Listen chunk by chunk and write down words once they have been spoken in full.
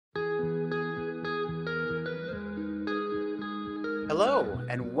Hello,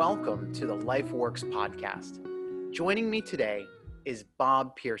 and welcome to the LifeWorks podcast. Joining me today is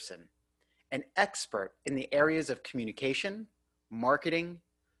Bob Pearson, an expert in the areas of communication, marketing,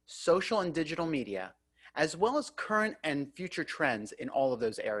 social and digital media, as well as current and future trends in all of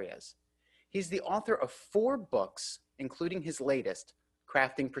those areas. He's the author of 4 books, including his latest,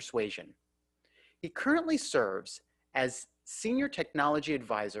 Crafting Persuasion. He currently serves as Senior Technology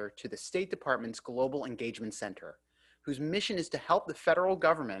Advisor to the State Department's Global Engagement Center, whose mission is to help the federal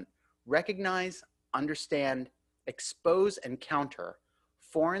government recognize, understand, expose, and counter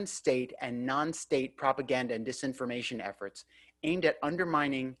foreign state and non-state propaganda and disinformation efforts aimed at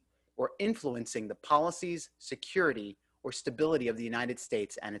undermining or influencing the policies, security, or stability of the United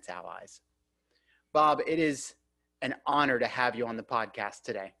States and its allies. Bob, it is an honor to have you on the podcast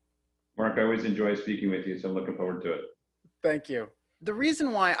today. Mark, I always enjoy speaking with you, so I'm looking forward to it. Thank you. The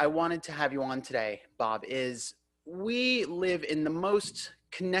reason why I wanted to have you on today, Bob, is we live in the most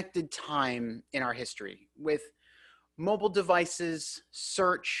connected time in our history with mobile devices,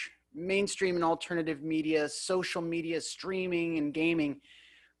 search, mainstream and alternative media, social media, streaming and gaming.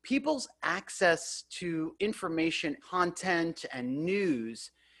 People's access to information, content, and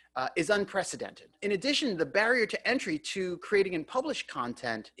news is unprecedented. In addition, the barrier to entry to creating and published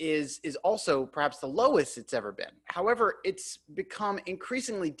content is also perhaps the lowest it's ever been. However, it's become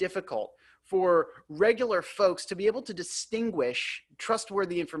increasingly difficult for regular folks to be able to distinguish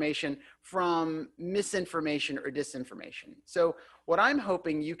trustworthy information from misinformation or disinformation. So what I'm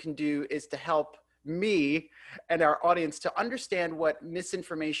hoping you can do is to help me and our audience to understand what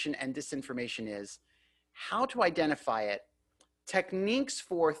misinformation and disinformation is, how to identify it, techniques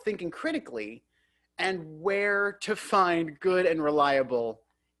for thinking critically, and where to find good and reliable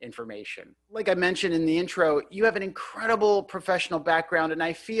information. Like I mentioned in the intro, you have an incredible professional background, and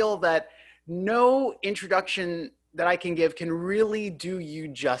I feel that no introduction that I can give can really do you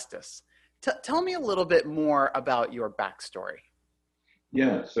justice. Tell me a little bit more about your backstory.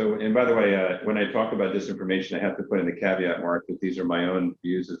 Yeah, so, and by the way, when I talk about disinformation, I have to put in the caveat, Mark, that these are my own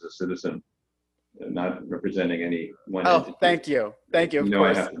views as a citizen, not representing any one entity. Thank you. Thank you. Of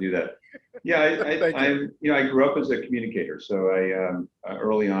course. I have to do that. Yeah, I grew up as a communicator. So I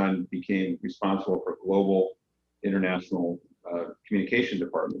early on became responsible for global international communication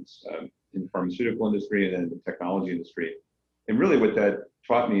departments in the pharmaceutical industry and then the technology industry. And really what that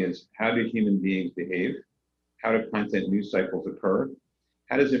taught me is how do human beings behave? How do content news cycles occur?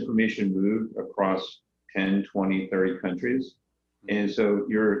 How does information move across 10, 20, 30 countries? And so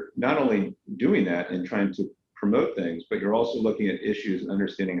you're not only doing that and trying to promote things, but you're also looking at issues and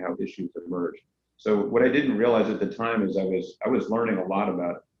understanding how issues emerge. So what I didn't realize at the time is I was learning a lot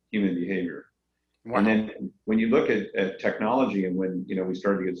about human behavior. Wow. And then when you look at technology and when we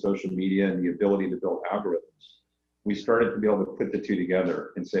started to get social media and the ability to build algorithms, we started to be able to put the two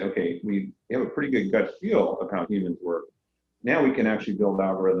together and say, okay, we have a pretty good gut feel of how humans work. Now we can actually build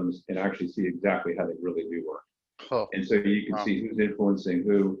algorithms and actually see exactly how they really do work. Oh. And so you can see who's influencing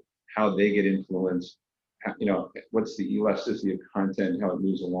who, how they get influenced, what's the elasticity of content, how it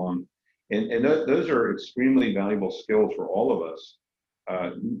moves along. And those are extremely valuable skills for all of us,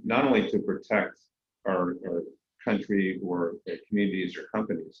 not only to protect our country or communities or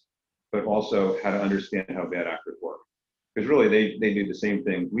companies, but also how to understand how bad actors work. Because really they do the same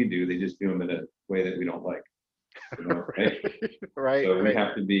thing we do, they just do them in a way that we don't like. Right? Right. So we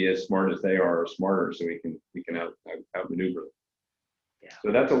have to be as smart as they are or smarter so we can outmaneuver them. Yeah.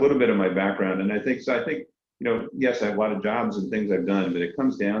 So that's a little bit of my background. And I think, yes, I have a lot of jobs and things I've done, but it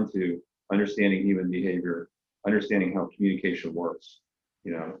comes down to understanding human behavior, understanding how communication works,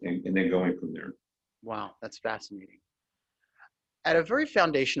 and then going from there. Wow, that's fascinating. At a very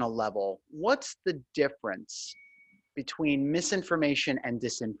foundational level, what's the difference between misinformation and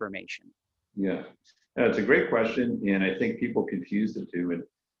disinformation? Yeah, that's a great question, and I think people confuse the two. And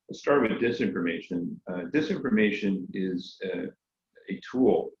let's start with disinformation. Disinformation is a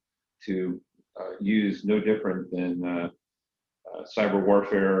tool to use no different than cyber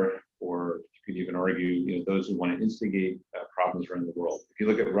warfare, or you could even argue, those who want to instigate problems around the world. If you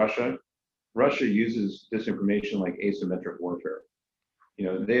look at Russia uses disinformation like asymmetric warfare.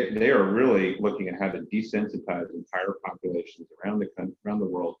 They are really looking at how to desensitize entire populations around the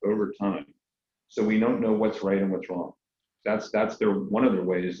world over time, so we don't know what's right and what's wrong. That's one of their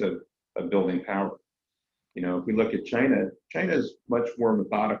ways of building power. If we look at China is much more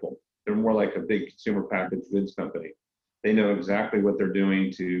methodical. They're more like a big consumer packaged goods company. They know exactly what they're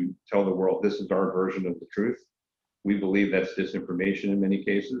doing to tell the world, this is our version of the truth. We believe that's disinformation in many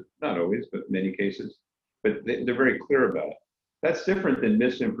cases, not always, but in many cases. But they're very clear about it. That's different than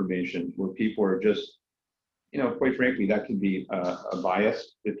misinformation, where people are just quite frankly, that could be a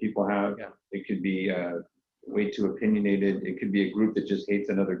bias that people have. Yeah. It could be way too opinionated. It could be a group that just hates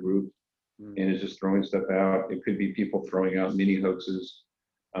another group and is just throwing stuff out. It could be people throwing out mini hoaxes.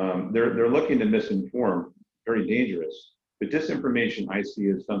 They're looking to misinform, very dangerous. But disinformation I see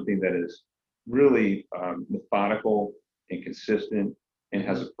as something that is really methodical and consistent and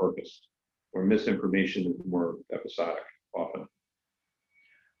has a purpose, where misinformation is more episodic often.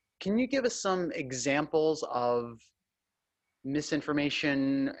 Can you give us some examples of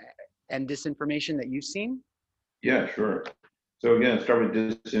misinformation and disinformation that you've seen? Yeah, sure. So again, start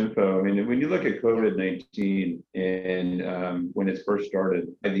with disinfo. I mean, when you look at COVID-19 and when it first started,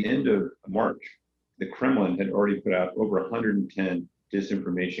 at the end of March, the Kremlin had already put out over 110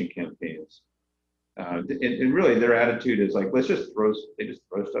 disinformation campaigns. And really their attitude is like, they just throw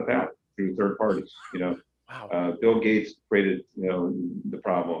stuff out through third parties, Wow. Bill Gates created, the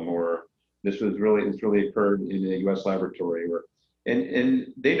problem, or this really occurred in a U.S. laboratory, and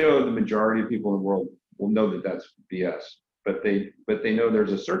they know the majority of people in the world will know that that's BS, but they know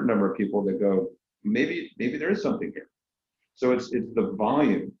there's a certain number of people that go, maybe there is something here. So it's the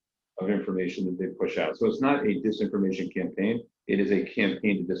volume of information that they push out. So it's not a disinformation campaign. It is a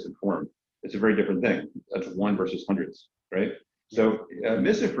campaign to disinform. It's a very different thing. That's one versus hundreds, right? So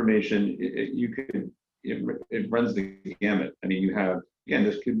misinformation, it runs the gamut. I mean, you have, again,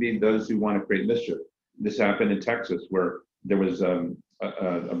 this could be those who want to create mischief. This happened in Texas, where there was a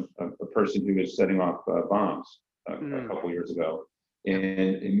person who was setting off bombs a couple years ago.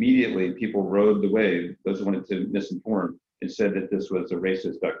 And immediately people rode the wave, those who wanted to misinform, and said that this was a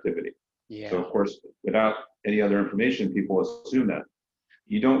racist activity. Yeah. So of course, without any other information, people assume that.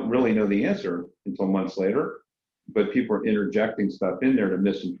 You don't really know the answer until months later, but people are interjecting stuff in there to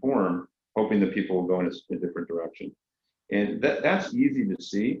misinform, hoping that people will go in a different direction. And that's easy to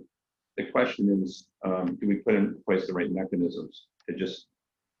see. The question is, do we put in place the right mechanisms to just,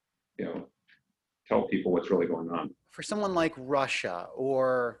 tell people what's really going on? For someone like Russia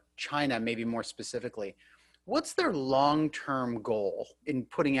or China, maybe more specifically, what's their long-term goal in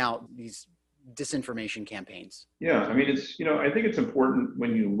putting out these disinformation campaigns? Yeah, I mean, I think it's important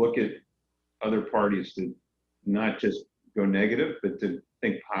when you look at other parties to not just go negative, but to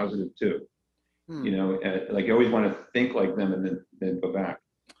think positive too. Like you always want to think like them and then go back.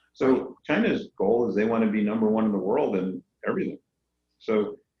 So China's goal is they want to be number one in the world in everything.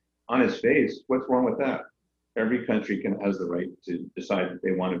 So on its face, what's wrong with that? Every country has the right to decide that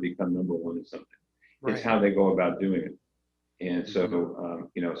they want to become number one in something. Right. It's how they go about doing it. And so,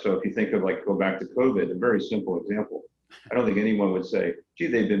 so if you think of go back to COVID, a very simple example, I don't think anyone would say, gee,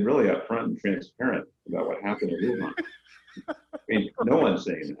 they've been really upfront and transparent about what happened in Wuhan. I mean, no one's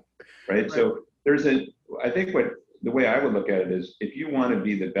saying that, right? So I think the way I would look at it is, if you want to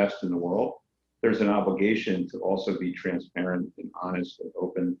be the best in the world, there's an obligation to also be transparent and honest and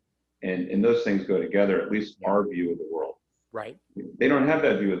open. And those things go together, at least our view of the world. Right. They don't have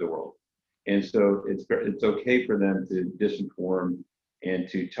that view of the world. And so it's okay for them to disinform and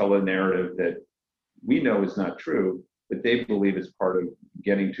to tell a narrative that we know is not true, but they believe is part of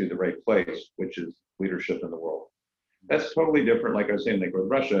getting to the right place, which is leadership in the world. That's totally different. Like I was saying, like with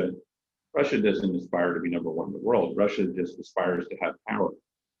Russia doesn't aspire to be number one in the world. Russia just aspires to have power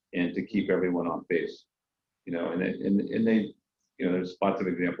and to keep everyone on base. And they there's lots of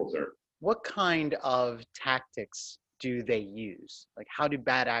examples there. What kind of tactics do they use? Like, how do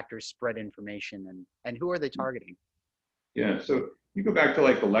bad actors spread information, and who are they targeting? Yeah, so you go back to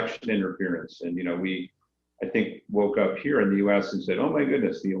election interference, and we, I think, woke up here in the U.S. and said, oh my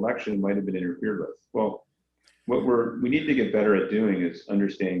goodness, the election might have been interfered with. Well, what we need to get better at doing is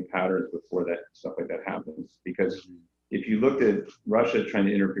understanding patterns before that stuff like that happens. Because if you looked at Russia trying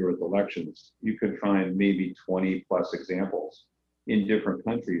to interfere with elections, you could find maybe 20 plus examples in different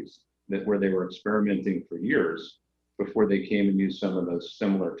countries where they were experimenting for years before they came and used some of those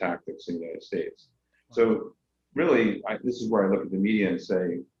similar tactics in the United States. So really, this is where I look at the media and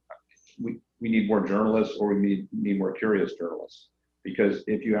say, we need more journalists, or we need more curious journalists. Because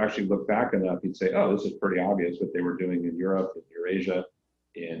if you actually look back enough, you'd say, oh, this is pretty obvious what they were doing in Europe, in Eurasia,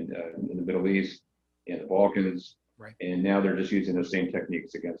 in the Middle East, in the Balkans, right. And now they're just using the same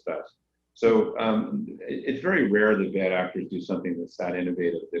techniques against us. So it's very rare that bad actors do something that's that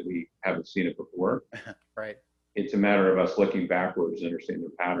innovative that we haven't seen it before. Right. It's a matter of us looking backwards and understanding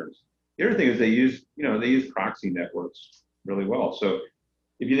their patterns. The other thing is they use proxy networks really well. So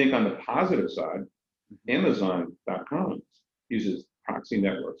if you think on the positive side, Amazon.com uses proxy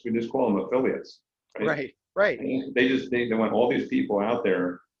networks. We just call them affiliates. Right. Right. And they want all these people out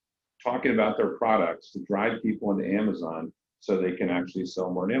there talking about their products to drive people into Amazon so they can actually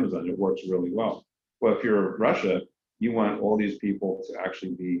sell more on Amazon. It works really well. Well, if you're Russia, you want all these people to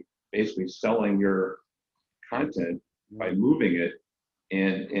actually be basically selling your content by moving it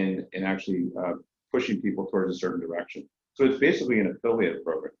and actually pushing people towards a certain direction. So it's basically an affiliate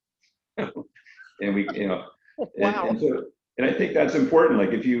program. And we, Wow. and I think that's important.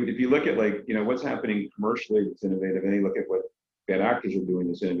 Like if you look at like, what's happening commercially that's innovative, and you look at what bad actors are doing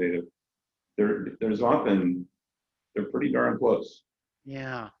that's innovative, there's often, they're pretty darn close.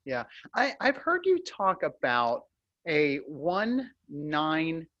 Yeah, yeah. I've heard you talk about a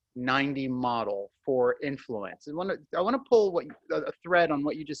 1-9-90 model for influence. I want to pull a thread on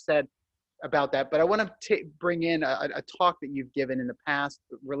what you just said about that, but I want to bring in a talk that you've given in the past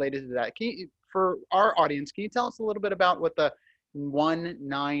related to that. For our audience, can you tell us a little bit about what the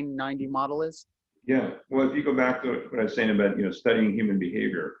 1-9-90 model is? Yeah. Well, if you go back to what I was saying about, studying human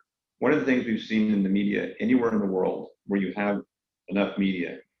behavior, one of the things we've seen in the media anywhere in the world where you have enough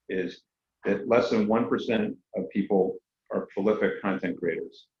media is that less than 1% of people are prolific content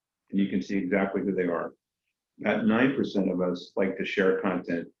creators. And you can see exactly who they are. That 9% of us like to share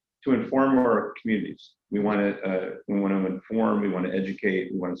content to inform our communities. We want to inform, we want to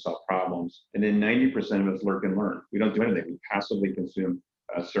educate, we want to solve problems. And then 90% of us lurk and learn. We don't do anything. We passively consume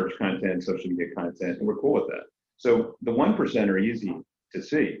search content, social media content, and we're cool with that. So the 1% are easy to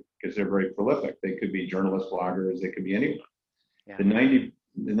see because they're very prolific. They could be journalists, bloggers, they could be anyone. Yeah. The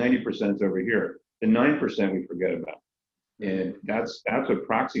 90% is over here. The 9% we forget about. And that's what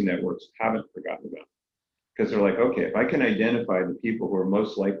proxy networks haven't forgotten about. Because they're like, okay, if I can identify the people who are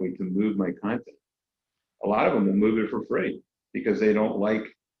most likely to move my content, a lot of them will move it for free because they don't like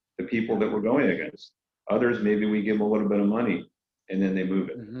the people that we're going against. Others, maybe we give them a little bit of money and then they move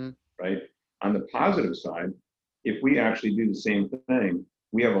it, right? On the positive side, if we actually do the same thing,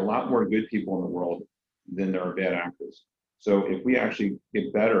 we have a lot more good people in the world than there are bad actors. So if we actually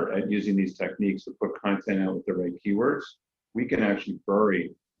get better at using these techniques to put content out with the right keywords, we can actually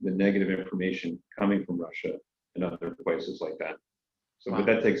bury the negative information coming from Russia and other places like that. So, But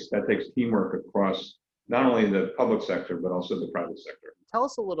that takes teamwork across not only the public sector, but also the private sector. Tell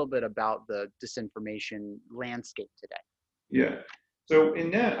us a little bit about the disinformation landscape today. Yeah. So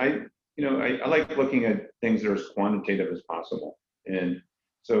in that, I like looking at things that are as quantitative as possible. And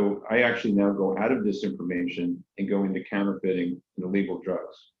so I actually now go out of disinformation and go into counterfeiting and illegal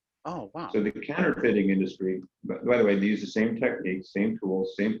drugs. Oh, wow. So the counterfeiting industry, by the way, they use the same techniques, same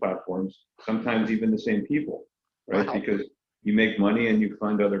tools, same platforms, sometimes even the same people, right? Wow. Because you make money and you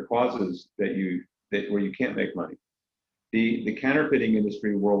fund other causes where you can't make money. The counterfeiting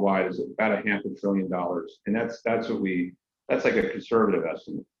industry worldwide is about $500 billion, and that's like a conservative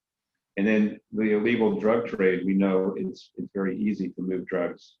estimate. And then the illegal drug trade, we know it's very easy to move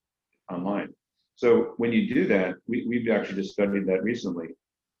drugs online. So when you do that, we've actually just studied that recently.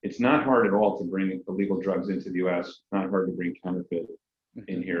 It's not hard at all to bring illegal drugs into the US. It's not hard to bring counterfeit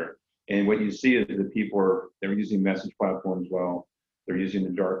in here. And what you see is that they're using message platforms well. They're using the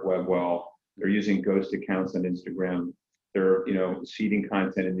dark web well. They're using ghost accounts on Instagram. They're, seeding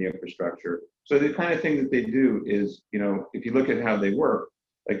content in the infrastructure. So the kind of thing that they do is, if you look at how they work,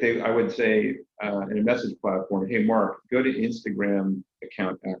 I would say in a message platform, hey, Mark, go to Instagram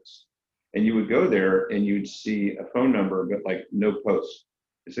account X. And you would go there and you'd see a phone number, but like no posts.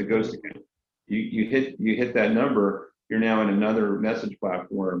 It's a ghost account. You hit that number, you're now in another message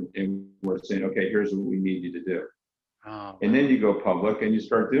platform, and we're saying, okay, here's what we need you to do. Oh, and then you go public and you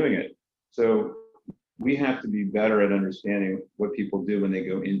start doing it. So we have to be better at understanding what people do when they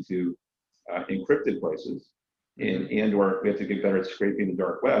go into encrypted places, or we have to get better at scraping the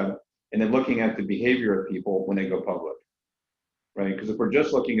dark web, and then looking at the behavior of people when they go public, right? Because if we're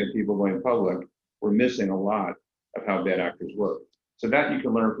just looking at people going public, we're missing a lot of how bad actors work. So that you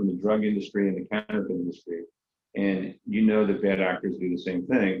can learn from the drug industry and the counterfeit industry. And that bad actors do the same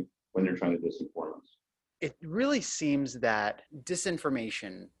thing when they're trying to disinform us. It really seems that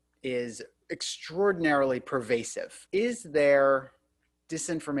disinformation is extraordinarily pervasive. Is there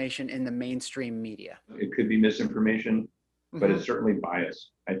disinformation in the mainstream media? It could be misinformation, but it's certainly bias.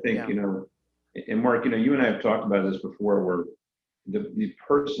 I think, and Mark, you and I have talked about this before, where the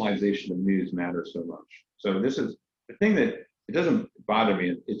personalization of news matters so much. So this is the thing that it doesn't bother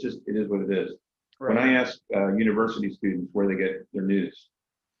me. It is what it is. Right. When I ask university students where they get their news,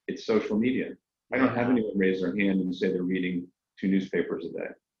 it's social media. I don't have anyone raise their hand and say they're reading 2 newspapers a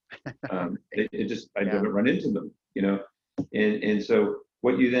day. I haven't run into them, and so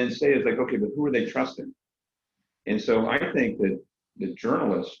what you then say is like, okay, but who are they trusting? And so I think that the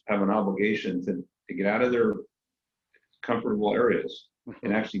journalists have an obligation to get out of their comfortable areas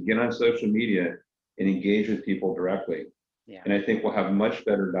and actually get on social media and engage with people directly Yeah. And I think we'll have much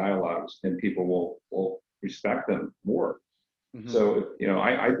better dialogues and people will respect them more. Hmm. So,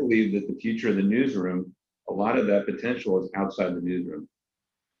 I believe that the future of the newsroom, a lot of that potential is outside the newsroom.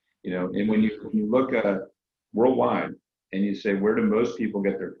 And when you look worldwide and you say, where do most people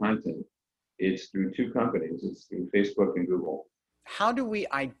get their content? It's through two companies. It's through Facebook and Google. How do we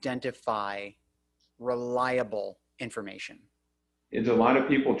identify reliable information? It's a lot of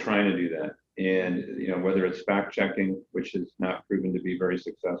people trying to do that. And, whether it's fact checking, which has not proven to be very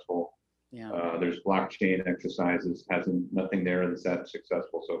successful. Yeah. There's blockchain exercises, nothing there that's that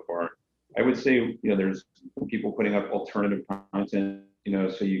successful so far. I would say, there's people putting up alternative content,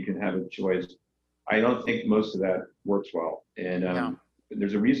 so you can have a choice. I don't think most of that works well. And Yeah.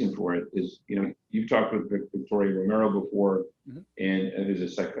 there's a reason for it is, you've talked with Victoria Romero before, Hmm. and who's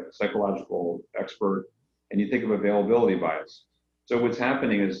a psychological expert, and you think of availability bias. So what's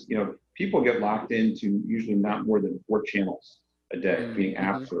happening is, people get locked into usually not more than 4 channels a day, being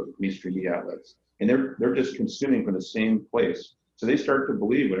Mm-hmm. apps or mainstream media outlets, and they're just consuming from the same place. So they start to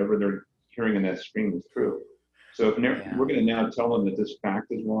believe whatever they're hearing in that stream is true. So if Yeah. we're going to now tell them that this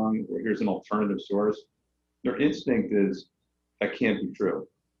fact is wrong, or here's an alternative source, their instinct is that can't be true.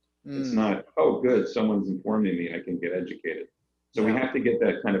 It's Mm. not, oh, good, someone's informing me, I can get educated. So we Yeah. have to get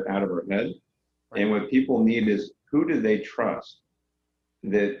that kind of out of our head. Right. And what people need is, who do they trust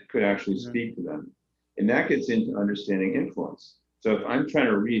that could actually Mhm. speak to them? And that gets into understanding influence. So if I'm trying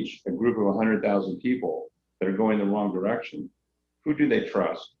to reach a group of 100,000 people that are going the wrong direction, who do they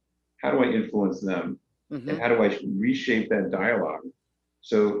trust? How do I influence them? Mm-hmm. And how do I reshape that dialogue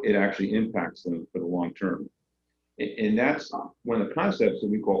so it actually impacts them for the long term? And that's one of the concepts that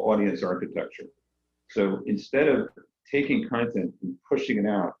we call audience architecture. So instead of taking content and pushing it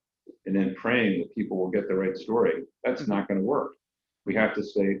out and then praying that people will get the right story, that's not going to work. We have to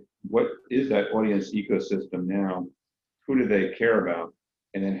say, what is that audience ecosystem now? Who do they care about?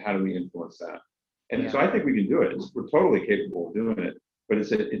 And then how do we influence that? And so I think we can do it. We're totally capable of doing it, but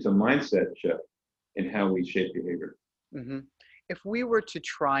it's a mindset shift in how we shape behavior. Mm-hmm. If we were to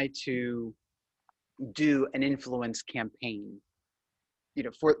try to do an influence campaign,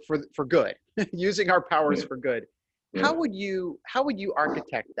 for good, using our powers Yeah. for good, Yeah. how would you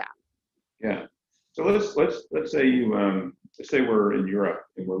architect that? Yeah. So let's say let's say we're in Europe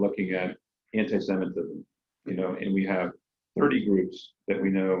and we're looking at anti-Semitism, and we have 30 groups that we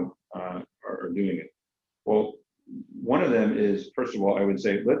know are doing it. Well, one of them is, first of all, I would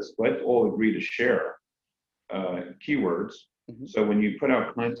say let's all agree to share keywords. Mm-hmm. So when you put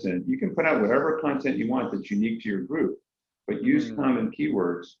out content, you can put out whatever content you want that's unique to your group, but use common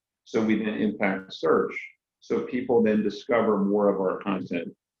keywords so we then impact search. So people then discover more of our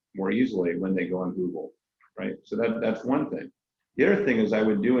content more easily when they go on Google, right? So that's one thing. The other thing is I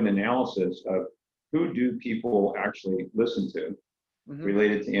would do an analysis of who do people actually listen to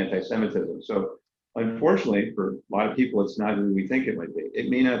related to anti-Semitism. So unfortunately, for a lot of people, it's not who we think it might be. It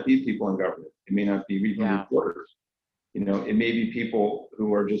may not be people in government. It may not be reporters. It may be people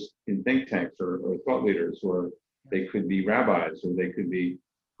who are just in think tanks or thought leaders, or they could be rabbis, or they could be,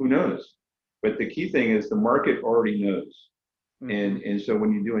 who knows? But the key thing is the market already knows. And so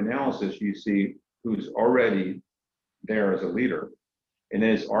when you do analysis, you see who's already there as a leader. And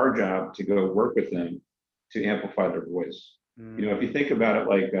then it's our job to go work with them to amplify their voice. If you think about it,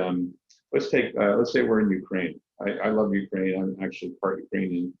 like, let's say we're in Ukraine. I love Ukraine. I'm actually part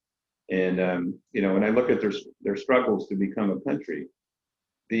Ukrainian. And, when I look at their struggles to become a country,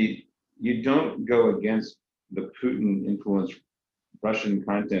 you don't go against the Putin influenced Russian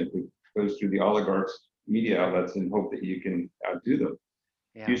content that goes through the oligarchs' media outlets and hope that you can outdo them.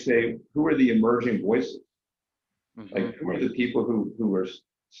 Yeah. You say, who are the emerging voices? Mm-hmm. Like, who are the people who are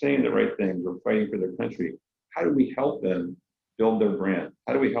saying the right things or fighting for their country? How do we help them build their brand?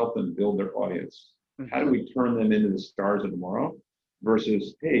 How do we help them build their audience? How do we turn them into the stars of tomorrow?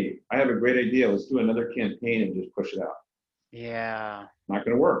 Versus, hey, I have a great idea. Let's do another campaign and just push it out. Yeah. Not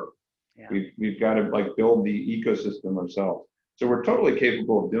going to work. Yeah. We've got to build the ecosystem ourselves. So we're totally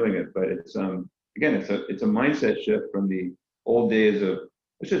capable of doing it, but it's again, it's a mindset shift from the old days of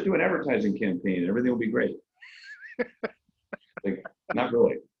let's just do an advertising campaign and everything will be great. Like, not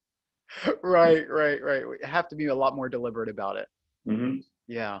really. Right. We have to be a lot more deliberate about it. Mm-hmm.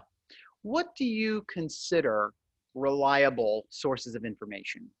 Yeah. What do you consider reliable sources of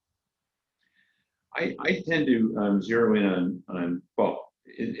information? I tend to zero in on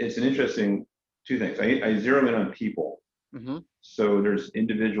it's an interesting two things. I zero in on people. Mm-hmm. So there's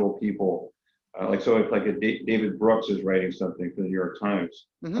individual people, so if like David Brooks is writing something for the New York Times,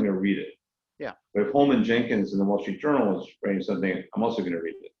 I'm going to read it. Yeah. But if Holman Jenkins in the Wall Street Journal is writing something, I'm also going to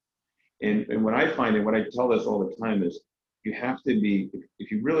read it. And what I find, and what I tell this all the time is, you have to be,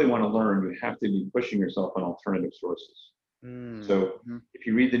 if you really want to learn, you have to be pushing yourself on alternative sources. So if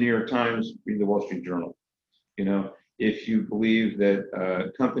you read the New York Times, read the Wall Street Journal. You know, if you believe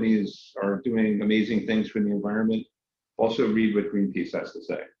that companies are doing amazing things for the environment, also read what Greenpeace has to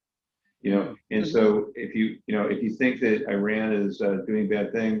say. You know, and so if you think that Iran is doing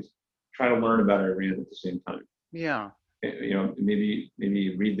bad things, try to learn about Iran at the same time. Yeah. You know, maybe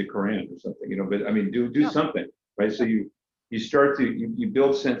read the Quran or something. You know, but I mean, do something, right? So you start to you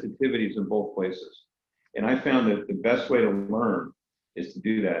build sensitivities in both places, and I found that the best way to learn is to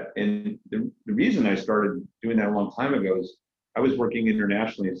do that. And the reason I started doing that a long time ago is I was working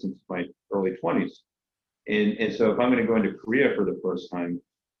internationally since my early 20s, and so if I'm going to go into Korea for the first time,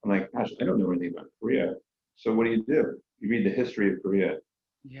 I'm like, gosh, I don't know anything about Korea. So what do? You read the history of Korea,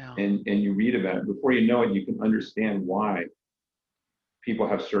 and you read about it. Before you know it, you can understand why people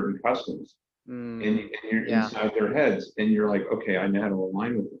have certain customs, and you're inside their heads, and you're like, okay, I know how to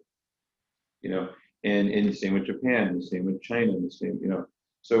align with them. You know, and the same with Japan, the same with China, the same, you know.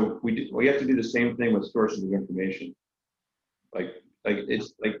 So we have to do the same thing with sources of information. Like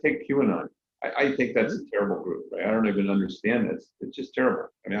it's like take QAnon. I think that's a terrible group, right? I don't even understand this. It's just terrible.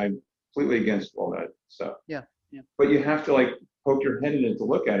 I mean, I'm completely against all that stuff. Yeah. But you have to like poke your head in it to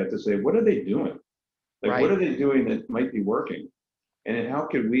look at it to say, what are they doing? Like, what are they doing that might be working? And then how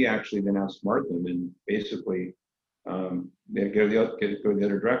could we actually then outsmart them and basically go the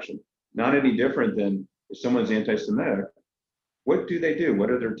other direction? Not any different than if someone's anti-Semitic, what do they do? What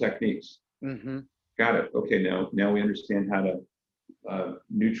are their techniques? Got it. Okay, now we understand how to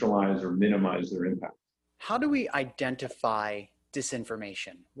neutralize or minimize their impact. How do we identify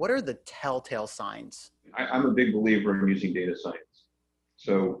disinformation? What are the telltale signs? I'm a big believer in using data science.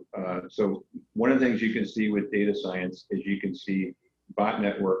 So one of the things you can see with data science is you can see bot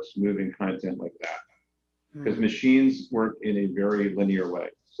networks moving content like that. Because machines work in a very linear way.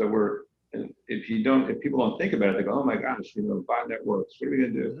 So if people don't think about it, they go, oh my gosh, you know, bot networks, what are we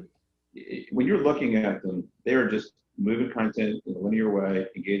going to do? When you're looking at them, they're just moving content in a linear way,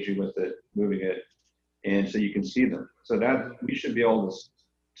 engaging with it, moving it, and so you can see them. So that we should be able to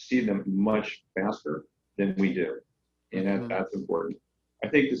see them much faster than we do, and that's important. I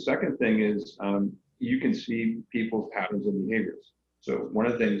think the second thing is you can see people's patterns of behaviors. So one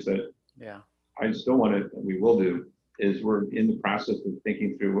of the things that I still want to, we will do, is we're in the process of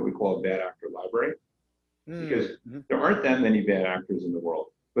thinking through what we call a bad actor library, because there aren't that many bad actors in the world.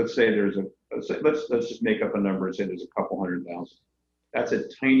 Let's say let's just make up a number and say there's a couple 100,000. That's a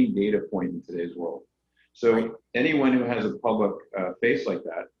tiny data point in today's world. So anyone who has a public face like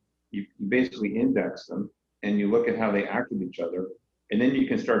that, you basically index them and you look at how they act with each other, and then you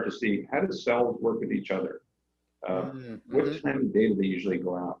can start to see how do cells work with each other. What kind of data they usually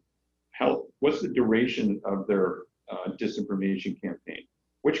go out? What's the duration of their disinformation campaign?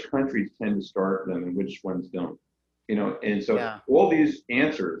 Which countries tend to start them and which ones don't? You know, and so all these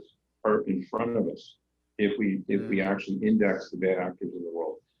answers are in front of us if we actually index the bad actors in the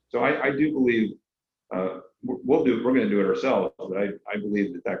world. So I do believe we're going to do it ourselves, but I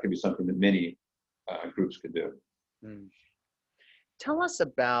believe that could be something that many groups could do. Tell us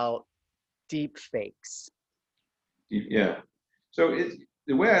about deep fakes. Yeah. So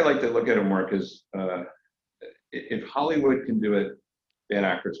the way I like to look at it, Mark, is if Hollywood can do it, bad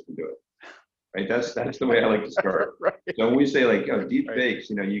actors can do it. Right? That's the way I like to start. So when we say like deep fakes,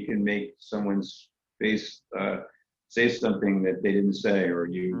 you know, you can make someone's face say something that they didn't say, or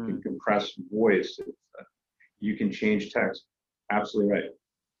you can compress voice, you can change text. Absolutely right.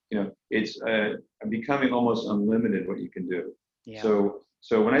 You know, it's becoming almost unlimited what you can do.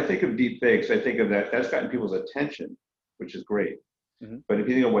 So when I think of deep fakes, I think of that's gotten people's attention, which is great. But if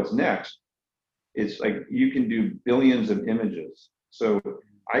you think of what's next, it's like you can do billions of images. So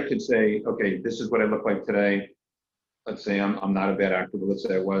I could say, okay, this is what I look like today. Let's say I'm not a bad actor, but let's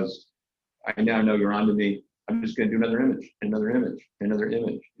say I was. I now know you're onto me. I'm just going to do another image, another image, another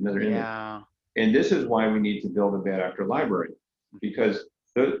image, another image. And this is why we need to build a bad actor library, because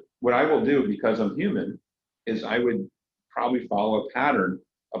what I will do, because I'm human, is I would probably follow a pattern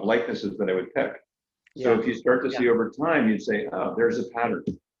of likenesses that I would pick. So if you start to see over time, you'd say, oh, there's a pattern.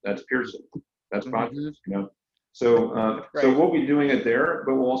 That's Pearson. That's Botros, you know. So we'll be doing it there,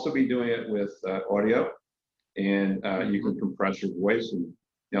 but we'll also be doing it with audio, and you can compress your voice, and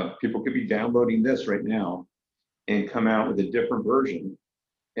you know, people could be downloading this right now and come out with a different version,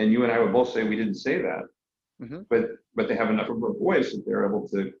 and you and I would both say we didn't say that, but they have enough of a voice that they're able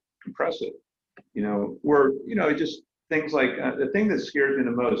to compress it, you know, or you know, just things like the thing that scares me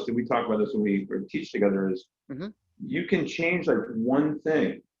the most, and we talk about this when we teach together, is you can change like one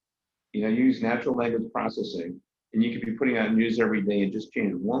thing, you know, use natural language processing, and you could be putting out news every day and just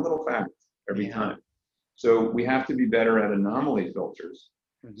change one little fact every time. So we have to be better at anomaly filters.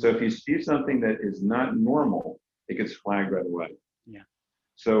 So if you see something that is not normal, it gets flagged right away. Yeah.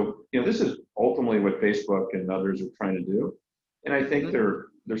 So, this is ultimately what Facebook and others are trying to do. And I think they're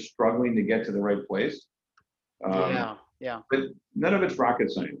struggling to get to the right place. Yeah. But none of it's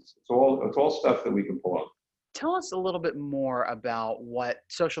rocket science. It's all stuff that we can pull up. Tell us a little bit more about what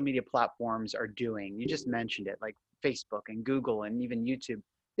social media platforms are doing. You just mentioned it, like Facebook and Google and even YouTube.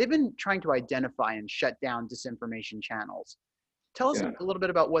 They've been trying to identify and shut down disinformation channels. Tell us a little bit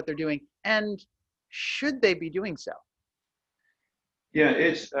about what they're doing, and should they be doing so? Yeah,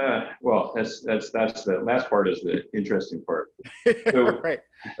 it's well, that's the last part is the interesting part. So, right.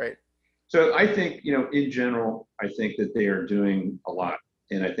 So I think, in general, I think that they are doing a lot,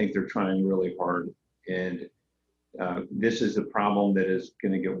 and I think they're trying really hard. And this is a problem that is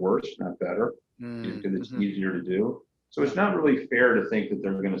going to get worse, not better, because it's easier to do. So it's not really fair to think that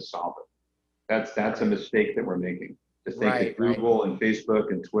they're going to solve it. That's a mistake that we're making. To think that Google and Facebook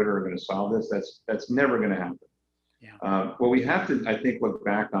and Twitter are going to solve this, that's never going to happen. Yeah. What we have to, I think, look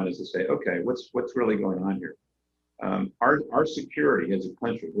back on is to say, okay, what's really going on here? Our security as a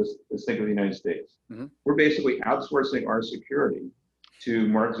country, let's think of the United States. We're basically outsourcing our security to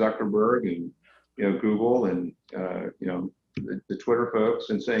Mark Zuckerberg and Google and the Twitter folks,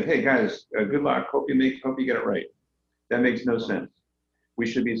 and saying, hey guys, good luck. Hope you get it right. That makes no sense. We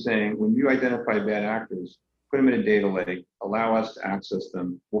should be saying, when you identify bad actors, put them in a data lake, allow us to access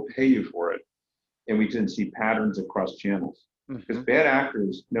them. We'll pay you for it, and we can see patterns across channels. Because bad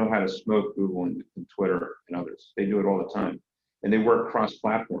actors know how to smoke Google and Twitter and others. They do it all the time, and they work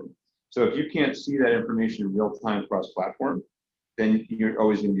cross-platform. So if you can't see that information in real time cross-platform, then you're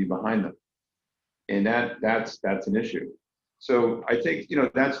always going to be behind them, and that's an issue. So I think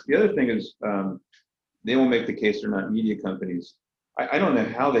that's the other thing is they will make the case they're not media companies. I don't know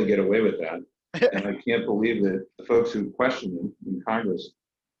how they get away with that, and I can't believe that the folks who question them in Congress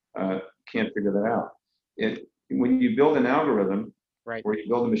can't figure that out. When you build an algorithm, or you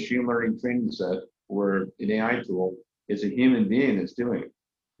build a machine learning training set or an AI tool, it's a human being that's doing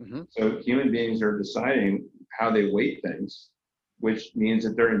it. So human beings are deciding how they weight things, which means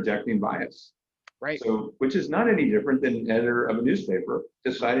that they're injecting bias. So, which is not any different than an editor of a newspaper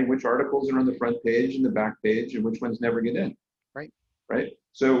deciding which articles are on the front page and the back page and which ones never get in. Right.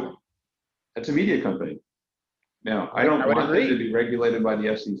 So that's a media company. Now, I don't want them to be regulated by the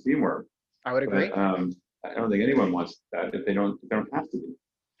FCC more. I would agree. I don't think anyone wants that if they don't have to be.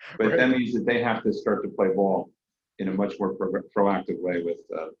 But that means that they have to start to play ball in a much more proactive way with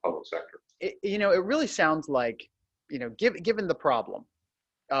the public sector. It really sounds like, given the problem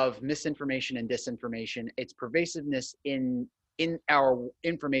of misinformation and disinformation, its pervasiveness in our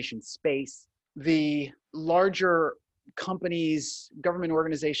information space, the larger companies, government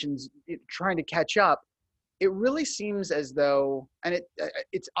organizations trying to catch up, it really seems as though, and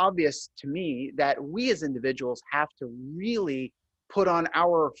it's obvious to me, that we as individuals have to really put on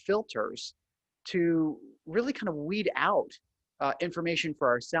our filters to really kind of weed out information for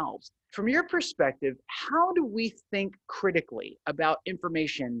ourselves. From your perspective, how do we think critically about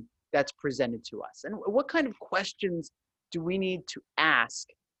information that's presented to us? And what kind of questions do we need to ask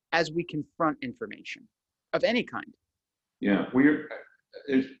as we confront information of any kind? Yeah,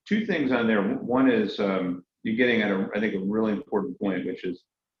 there's two things on there. One is you're getting at, I think, a really important point, which is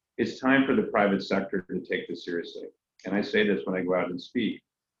it's time for the private sector to take this seriously. And I say this when I go out and speak,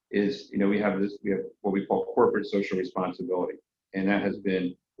 is, we have what we call corporate social responsibility. And that has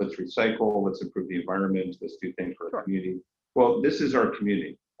been, let's recycle, let's improve the environment, let's do things for our community. Well, this is our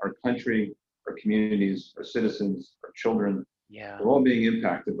community, our country, our communities, our citizens, our children. We're all being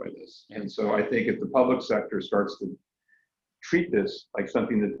impacted by this. And so I think if the public sector starts to treat this like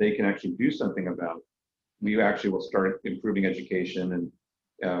something that they can actually do something about, we actually will start improving education,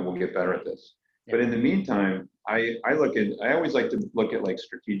 and we'll get better at this. But in the meantime, I always like to look at like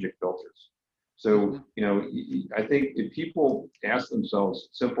strategic filters. So, I think if people ask themselves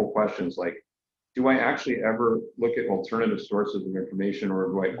simple questions like, do I actually ever look at alternative sources of information, or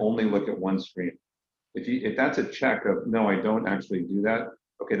do I only look at one stream? If that's a check of, no, I don't actually do that,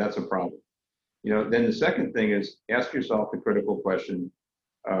 okay, that's a problem. Then the second thing is ask yourself the critical question,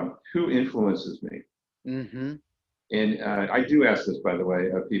 who influences me? And I do ask this, by the way,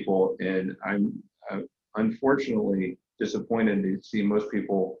 of people, and I'm unfortunately disappointed to see most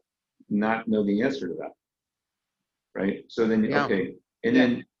people not know the answer to that. Right? So then, okay. And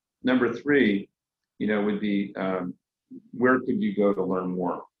then number three, would be, where could you go to learn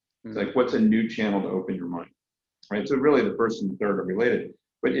more? It's like, what's a new channel to open your mind? Right? So really the first and third are related.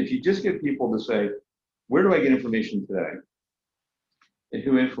 But if you just get people to say, where do I get information today? And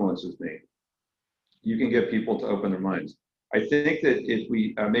who influences me? You can get people to open their minds. I think that if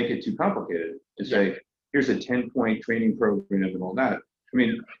we make it too complicated and say, here's a 10-point training program and all that, I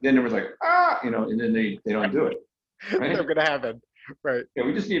mean, then everyone's like, and then they don't do it. Right? It's never going to happen. Right. Yeah,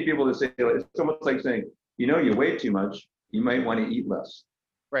 we just need people to say, it's almost like saying, you weigh too much, you might want to eat less.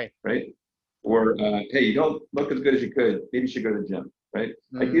 Right. Right. Or, hey, you don't look as good as you could, maybe you should go to the gym. Right.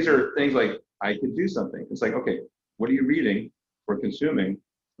 Like these are things like, I could do something. It's like, okay, what are you reading or consuming?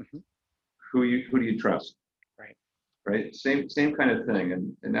 Who do you trust? Right. Right. Same kind of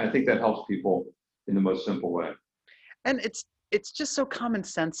thing. And I think that helps people in the most simple way. And it's just so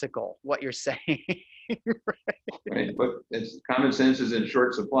commonsensical what you're saying. Right. But it's common sense is in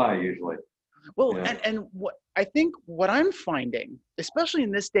short supply usually. Well, and what I think what I'm finding, especially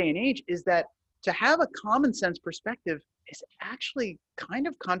in this day and age, is that to have a common sense perspective is actually kind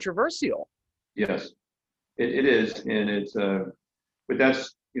of controversial. Yes, it is. And it's, but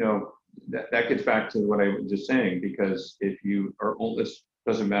that's, that gets back to what I was just saying, because if you are, this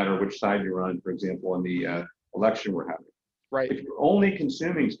doesn't matter which side you're on, for example, in the election we're having. Right. If you're only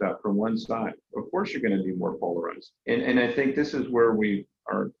consuming stuff from one side, of course you're going to be more polarized. And I think this is where we're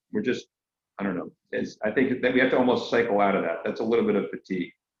just, I don't know. I think that we have to almost cycle out of that. That's a little bit of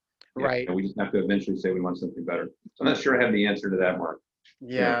fatigue. Right. We just have to eventually say we want something better. So I'm not sure I have the answer to that, Mark.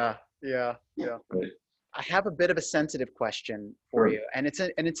 Yeah. Right. I have a bit of a sensitive question for you, and it's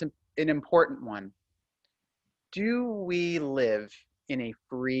an important one. Do we live in a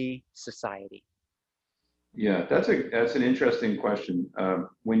free society? Yeah, that's an interesting question.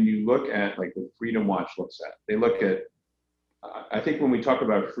 When you look at like what Freedom Watch looks at, they look at. I think when we talk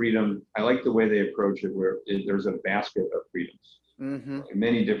about freedom, I like the way they approach it, where there's a basket of freedoms,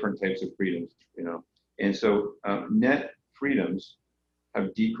 many different types of freedoms, and so net freedoms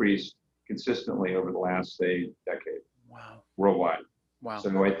have decreased consistently over the last, say, decade. Wow. Worldwide. Wow.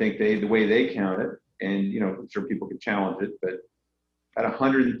 So I think the way they count it, and I'm sure people could challenge it, but at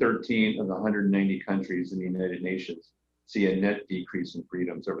 113 of the 190 countries in the United Nations see a net decrease in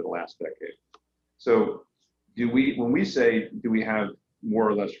freedoms over the last decade. So when we say, do we have more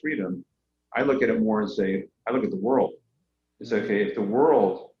or less freedom, I look at it more and say, I look at the world. It's okay, if the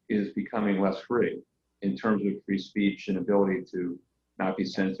world is becoming less free in terms of free speech and ability to not be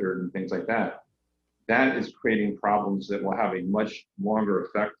censored and things like that, that is creating problems that will have a much longer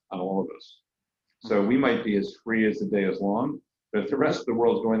effect on all of us. So we might be as free as the day is long, but if the rest of the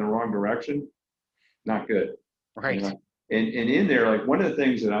world is going the wrong direction, not good. Right. And in there, like one of the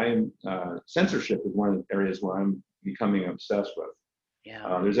things that I am, censorship is one of the areas where I'm becoming obsessed with.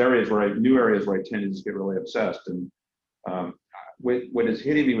 Yeah. There's new areas where I tend to just get really obsessed. And what is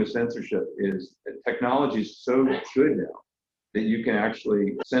hitting me with censorship is that technology is so good now that you can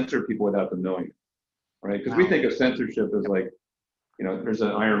actually censor people without them knowing it, right? Because we think of censorship as like, there's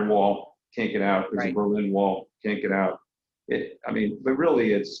an iron wall, can't get out. There's a Berlin Wall, can't get out. But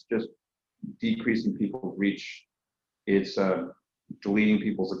really it's just decreasing people's reach. It's deleting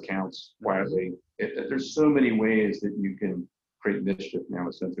people's accounts quietly. There's so many ways that you can create mischief now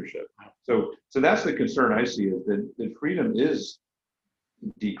with censorship. So that's the concern I see, is that freedom is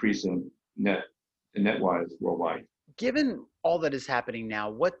decreasing net-wise worldwide. Given all that is happening now,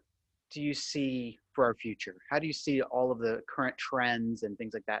 what do you see for our future? How do you see all of the current trends and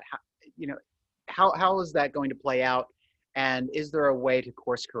things like that? How is that going to play out? And is there a way to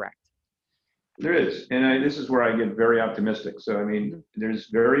course correct? There is, and this is where I get very optimistic. So, there's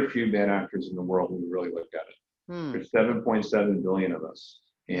very few bad actors in the world when we really look at it. There's 7.7 billion of us.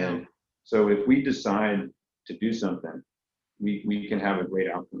 And so if we decide to do something, we can have a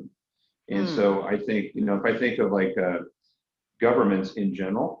great outcome. And so I think, if I think of like governments in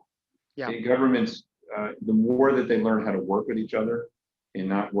general, governments, the more that they learn how to work with each other and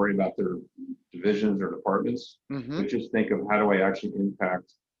not worry about their divisions or departments, but just think of how do I actually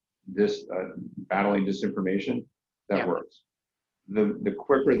impact this battling disinformation, that works. The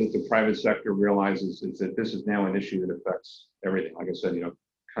quicker that the private sector realizes is that this is now an issue that affects everything. Like I said,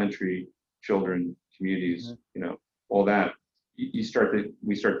 country, children, communities, all that. We start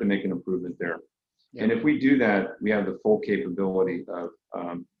to make an improvement there. And if we do that, we have the full capability of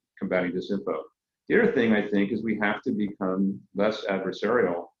combating disinfo. The other thing I think is we have to become less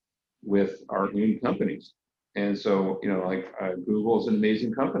adversarial with our own companies. And so, Google is an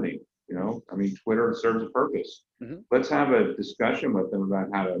amazing company. Twitter serves a purpose. Let's have a discussion with them about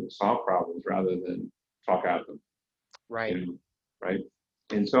how to solve problems rather than talk at them. Right. Right.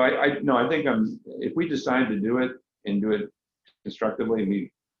 And so I think if we decide to do it and do it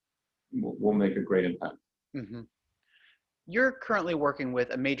constructively, we'll make a great impact. You're currently working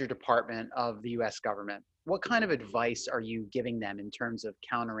with a major department of the US government. What kind of advice are you giving them in terms of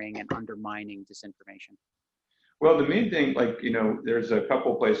countering and undermining disinformation? Well, the main thing, like, there's a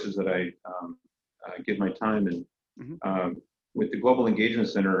couple places that I give my time in. Hmm. With the Global Engagement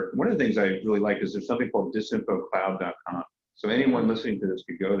Center, one of the things I really like is there's something called disinfocloud.com. So anyone listening to this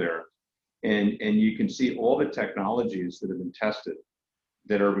could go there and you can see all the technologies that have been tested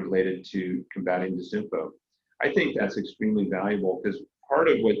that are related to combating disinfo. I think that's extremely valuable because part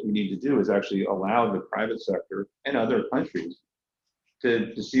of what we need to do is actually allow the private sector and other countries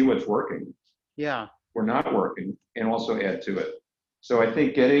to see what's working Yeah. or not working and also add to it. So I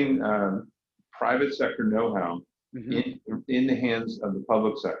think getting private sector know-how Hmm. in the hands of the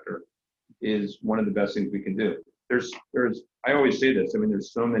public sector is one of the best things we can do. I always say this, I mean,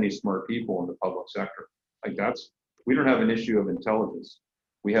 there's so many smart people in the public sector. Like we don't have an issue of intelligence.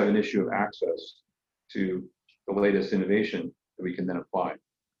 We have an issue of access to the latest innovation that we can then apply.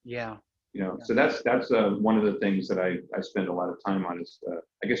 Yeah. So that's one of the things that I spend a lot of time on is,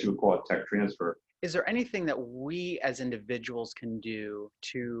 I guess you would call it tech transfer. Is there anything that we as individuals can do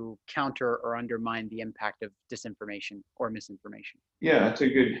to counter or undermine the impact of disinformation or misinformation? Yeah, that's a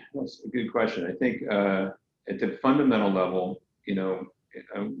good question. I think at the fundamental level,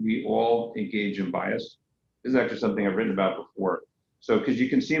 we all engage in bias. This is actually something I've written about before. So, because you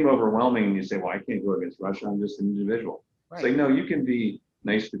can seem overwhelming and you say, well, I can't go against Russia, I'm just an individual. Right. It's like, no, you can be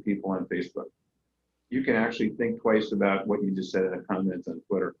nice to people on Facebook. You can actually think twice about what you just said in a comment on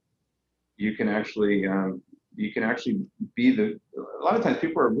Twitter. You can actually be a lot of times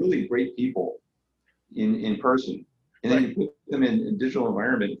people are really great people in person. And then you put them in a digital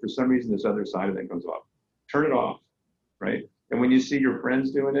environment, for some reason this other side of it comes off. Turn it off, right? And when you see your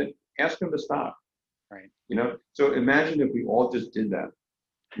friends doing it, ask them to stop. Right. So imagine if we all just did that.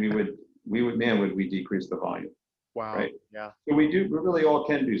 Would we decrease the volume? Wow. Right? Yeah. So we really all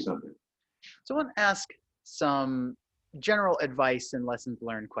can do something. So I want to ask some general advice and lessons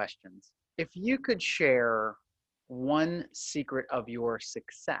learned questions. If you could share one secret of your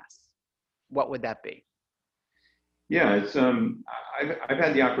success, what would that be? Yeah, it's I've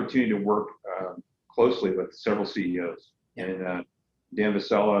had the opportunity to work closely with several CEOs, and Dan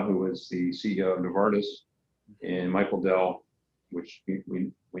Vasella, who was the CEO of Novartis, and Michael Dell, which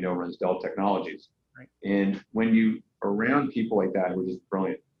we know runs Dell Technologies. Right. And when you are around people like that who are just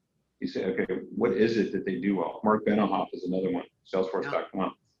brilliant, you say, okay, what is it that they do well? Mark Benioff is another one,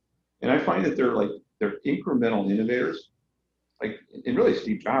 Salesforce.com. And I find that they're incremental innovators. And really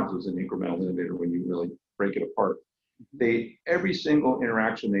Steve Jobs was an incremental innovator when you really break it apart. Every single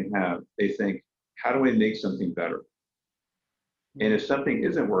interaction they have, they think, how do I make something better? And if something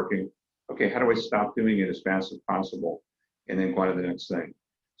isn't working, okay, how do I stop doing it as fast as possible and then go on to the next thing?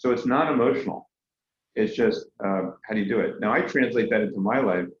 So it's not emotional. It's just, how do you do it? Now I translate that into my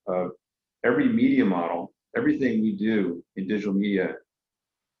life of every media model, everything we do in digital media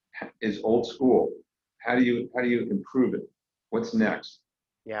is old school. How do you improve it? What's next?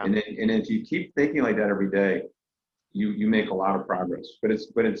 Yeah. And if you keep thinking like that every day, you make a lot of progress. But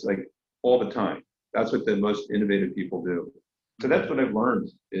it's like all the time. That's what the most innovative people do. So that's what I've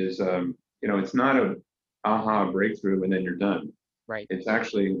learned is it's not a aha breakthrough and then you're done. Right. It's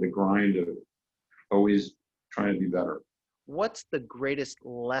actually the grind of always trying to be better. What's the greatest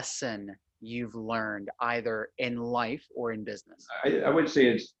lesson you've learned either in life or in business? I would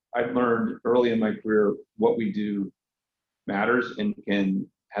say I've learned early in my career what we do matters and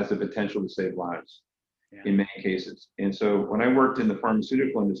has the potential to save lives in many cases. And so when I worked in the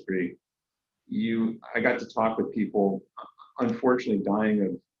pharmaceutical industry, I got to talk with people, unfortunately dying of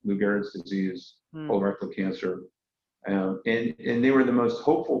Lou Gehrig's disease, colorectal cancer, and they were the most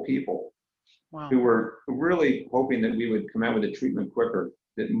hopeful people. Wow. Who were really hoping that we would come out with a treatment quicker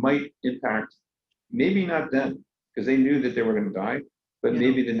that might impact, maybe not them, because they knew that they were going to die, but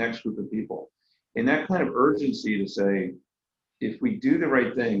maybe the next group of people. And that kind of urgency to say, if we do the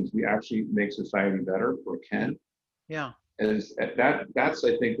right things, we actually make society better, or can. Yeah. That's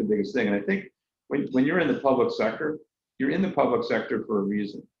I think the biggest thing. And I think when you're in the public sector, you're in the public sector for a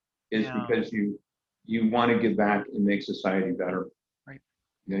reason. Because you want to give back and make society better. Right.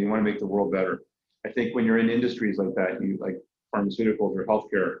 You want to make the world better. I think when you're in industries like that, you like pharmaceuticals or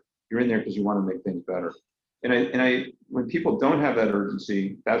healthcare, you're in there because you want to make things better. And when people don't have that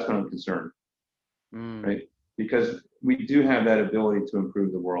urgency, that's when I'm concerned. Right? Because we do have that ability to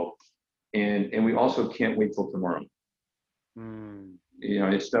improve the world. And we also can't wait till tomorrow.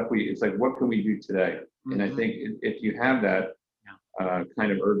 It's stuff it's like, what can we do today? And I think if you have that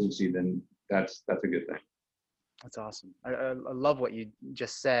kind of urgency, then that's a good thing. That's awesome. I love what you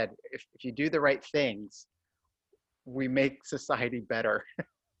just said. If you do the right things, we make society better.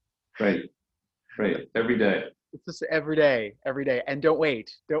 Right. Right. Every day. It's just every day. And don't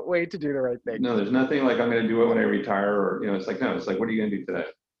wait to do the right thing. No, there's nothing like I'm going to do it when I retire, or it's like, no, it's like, what are you going to do today?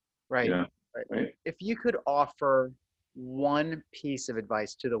 You Right. know, Right. right? If you could offer one piece of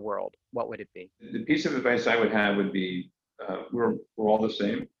advice to the world, what would it be? The piece of advice I would have would be, we're all the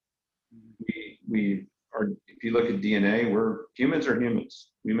same. We are. If you look at DNA, humans are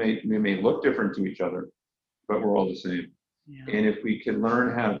humans. We may look different to each other, but we're all the same. Yeah. And if we can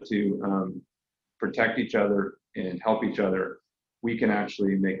learn how to protect each other and help each other, we can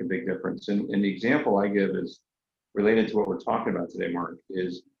actually make a big difference. And the example I give is related to what we're talking about today, Mark,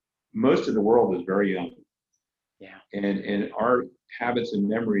 is most of the world is very young. Yeah. And our habits and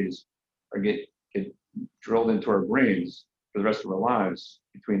memories get drilled into our brains for the rest of our lives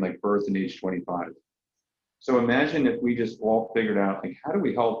between like birth and age 25. So imagine if we just all figured out, like, how do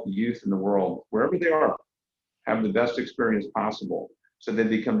we help the youth in the world, wherever they are, have the best experience possible so they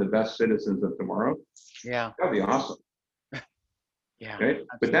become the best citizens of tomorrow? Yeah. That'd be awesome. Yeah. Right? Absolutely.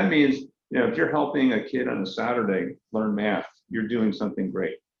 But that means, if you're helping a kid on a Saturday learn math, you're doing something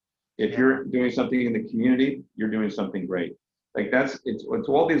great. If you're doing something in the community, you're doing something great. Like it's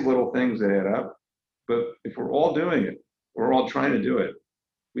all these little things that add up. But if we're all doing it, we're all trying to do it,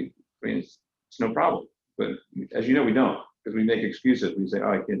 it's no problem. But as you know, we don't, because we make excuses. We say,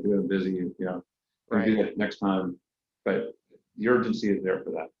 oh, I can't do it, I'm busy, we'll do that next time. But the urgency is there for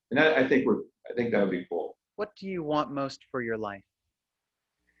that. And I think that would be cool. What do you want most for your life?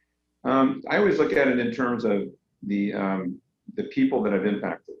 I always look at it in terms of the people that I've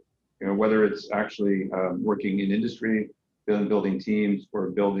impacted. Whether it's actually working in industry, building teams,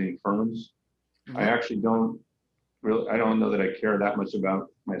 or building firms. Mm-hmm. I actually don't know that I care that much about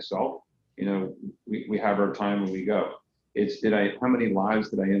myself. We have our time and we go. It's how many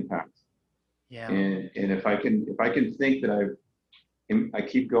lives did I impact? Yeah. And if I can think that I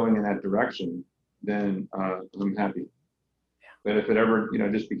keep going in that direction, then I'm happy. Yeah. But if it ever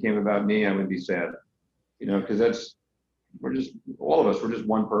just became about me, I would be sad. Because we're just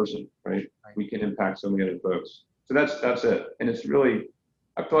one person, right? We can impact so many other folks. So that's it. And it's really,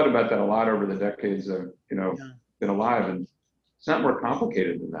 I've thought about that a lot over the decades of been alive, and it's not more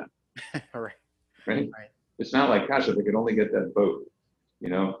complicated than that. Right. It's not like, gosh, if I could only get that boat,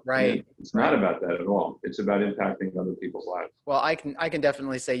 Right. It's not about that at all. It's about impacting other people's lives. Well, I can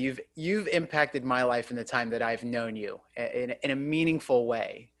definitely say you've impacted my life in the time that I've known you in a meaningful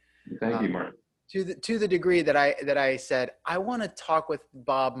way. Thank you, Mark. To the degree that I said, I want to talk with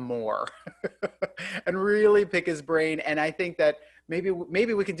Bob more and really pick his brain. And I think that maybe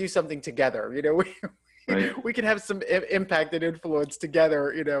we could do something together. We can have some impact and influence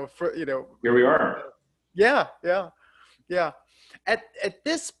together, Here we are. Yeah. At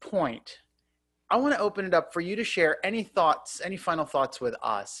this point, I want to open it up for you to share any final thoughts with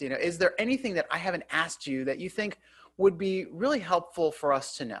us. Is there anything that I haven't asked you that you think would be really helpful for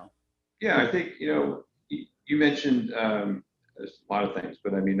us to know? Yeah, I think, you mentioned there's a lot of things,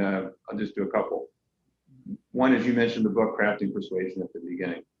 but I'll just do a couple. One is, you mentioned the book Crafting Persuasion at the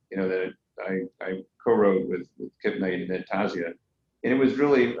beginning, that I co-wrote with Kip Knight and Ed Tazia. And it was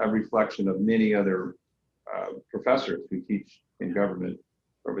really a reflection of many other professors who teach in government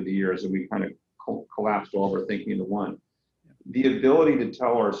over the years, and we kind of collapsed all of our thinking into one. The ability to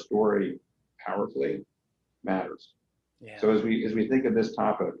tell our story powerfully matters. Yeah. So as we think of this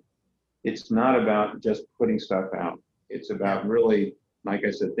topic, it's not about just putting stuff out. It's about really, like I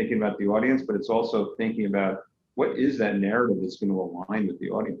said, thinking about the audience, but it's also thinking about what is that narrative that's going to align with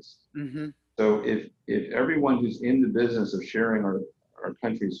the audience. Mm-hmm. So if everyone who's in the business of sharing our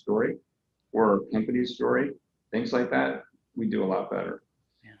country's story or our company's story, things like that, we do a lot better.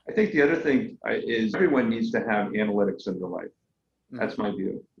 Yeah. I think the other thing is everyone needs to have analytics in their life. Mm-hmm. That's my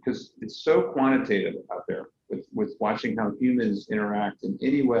view, because it's so quantitative out there with watching how humans interact in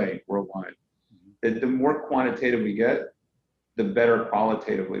any way worldwide, that the more quantitative we get, the better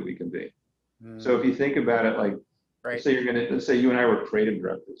qualitatively we can be. So if you think about it, like, let's say you and I were creative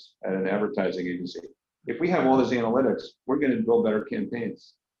directors at an advertising agency. If we have all this analytics, we're going to build better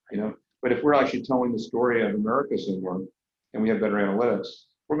campaigns, But if we're actually telling the story of America somewhere, and we have better analytics,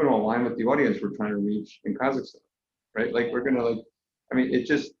 we're going to align with the audience we're trying to reach in Kazakhstan, right? Like, we're going to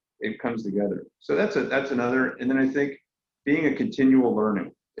it comes together. So that's another. And then I think being a continual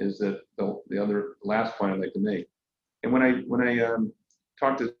learning is the last point I'd like to make. And when I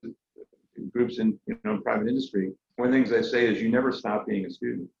talk to groups in private industry, one of the things I say is, you never stop being a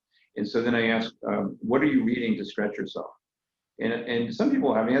student. And so then I ask, what are you reading to stretch yourself? And some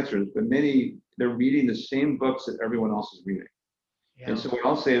people have answers, but many, they're reading the same books that everyone else is reading. Yeah. And so what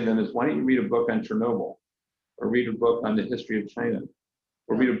I'll say to them is, why don't you read a book on Chernobyl, or read a book on the history of China,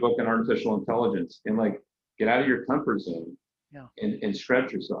 or Yeah. read a book on artificial intelligence, and like get out of your comfort zone Yeah. and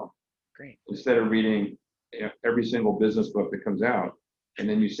stretch yourself. Great. Instead of reading every single business book that comes out, and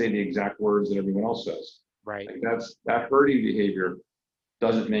then you say the exact words that everyone else says. Right. Like that herding behavior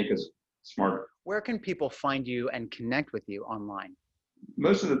doesn't make us smarter. Where can people find you and connect with you online?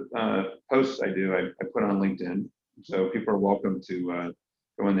 Most of the posts I do, I put on LinkedIn. So people are welcome to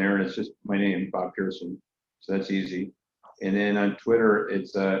go in there, and it's just my name, Bob Pearson. So that's easy. And then on Twitter,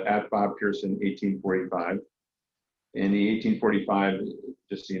 it's at Bob Pearson 1845. And the 1845,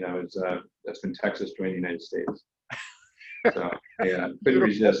 just so you know, is that's when Texas joined the United States. So yeah, couldn't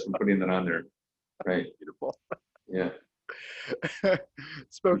resist from putting that on there. Right. Beautiful. Yeah.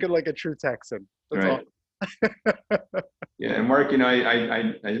 Spoken like a true Texan. That's right. Yeah, and Mark,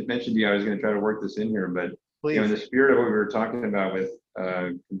 I mentioned to you I was going to try to work this in here, but Please. In the spirit of what we were talking about with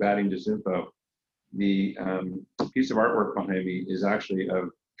combating disinfo, the piece of artwork behind me is actually of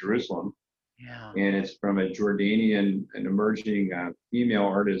Jerusalem. Yeah. And it's from a Jordanian, an emerging female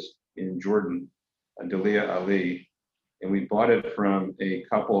artist in Jordan, Dalia Ali. And we bought it from a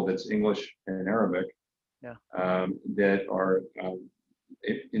couple that's English and Arabic, yeah. That are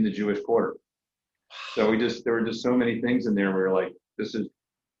in the Jewish quarter. So there were just so many things in there. We were like, this is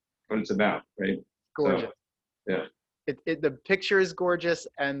what it's about, right? Gorgeous. So, yeah. The picture is gorgeous,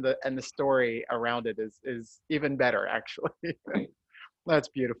 and the story around it is even better, actually. Right. That's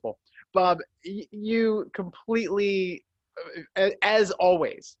beautiful. Bob, you completely, as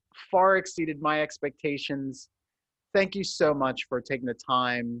always, far exceeded my expectations. Thank you so much for taking the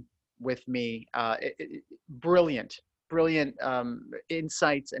time with me. Brilliant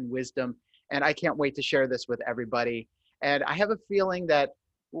insights and wisdom. And I can't wait to share this with everybody. And I have a feeling that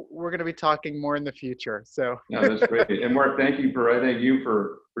we're going to be talking more in the future. So no, that's great. And Mark, thank you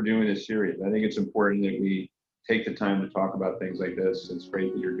for doing this series. I think it's important that we take the time to talk about things like this. It's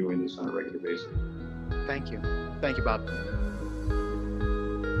great that you're doing this on a regular basis. Thank you. Thank you, Bob.